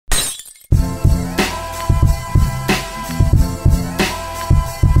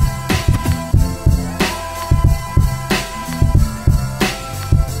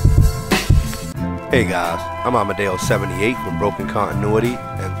Hey guys, I'm Amadeo78 from Broken Continuity,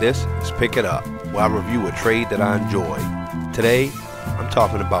 and this is Pick It Up, where I review a trade that I enjoy. Today, I'm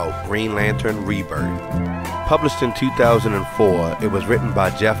talking about Green Lantern Rebirth. Published in 2004, it was written by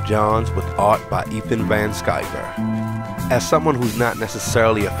Geoff Johns with art by Ethan Van Sciver. As someone who's not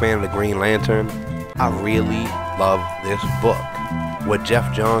necessarily a fan of the Green Lantern, I really love this book. What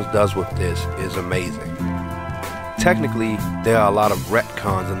Geoff Johns does with this is amazing. Technically, there are a lot of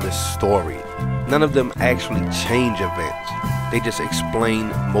retcons in this story. None of them actually change events. They just explain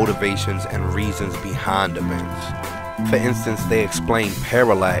motivations and reasons behind events. For instance, they explain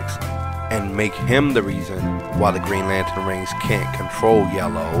Parallax and make him the reason why the Green Lantern rings can't control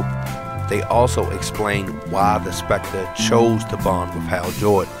Yellow. They also explain why the Spectre chose to bond with Hal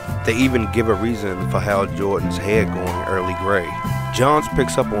Jordan. They even give a reason for Hal Jordan's hair going early gray. Johns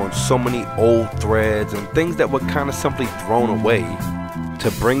picks up on so many old threads and things that were kind of simply thrown away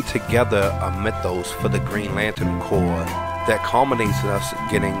to bring together a mythos for the Green Lantern Corps that culminates in us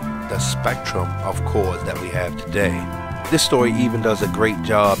getting the spectrum of corps that we have today. This story even does a great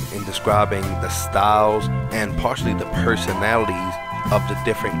job in describing the styles and partially the personalities of the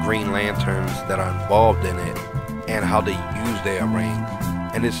different Green Lanterns that are involved in it and how they use their ring.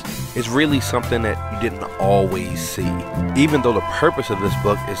 And it's really something that you didn't always see. Even though the purpose of this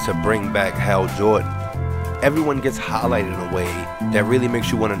book is to bring back Hal Jordan, everyone gets highlighted in a way that really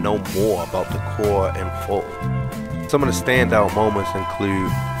makes you want to know more about the Corps in full. Some of the standout moments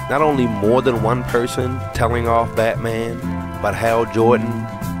include not only more than one person telling off Batman, but Hal Jordan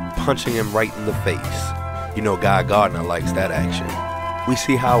punching him right in the face. You know Guy Gardner likes that action. We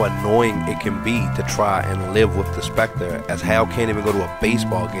see how annoying it can be to try and live with the Spectre, as Hal can't even go to a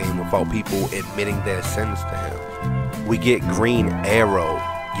baseball game without people admitting their sins to him. We get Green Arrow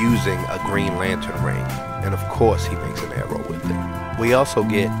using a Green Lantern ring, and of course he makes an arrow with it. We also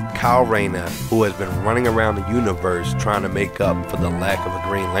get Kyle Rayner, who has been running around the universe trying to make up for the lack of a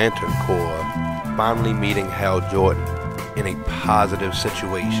Green Lantern Corps, finally meeting Hal Jordan in a positive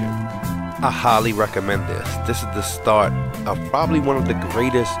situation. I highly recommend this. This is the start of probably one of the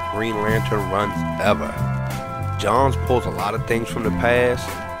greatest Green Lantern runs ever. Johns pulls a lot of things from the past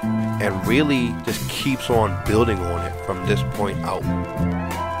and really just keeps on building on it from this point out.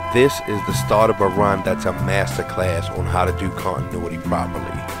 This is the start of a run that's a masterclass on how to do continuity properly.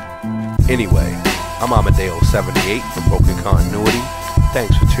 Anyway, I'm Amadeo78 from Broken Continuity.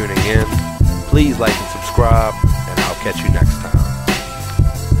 Thanks for tuning in. Please like and subscribe, and I'll catch you next time.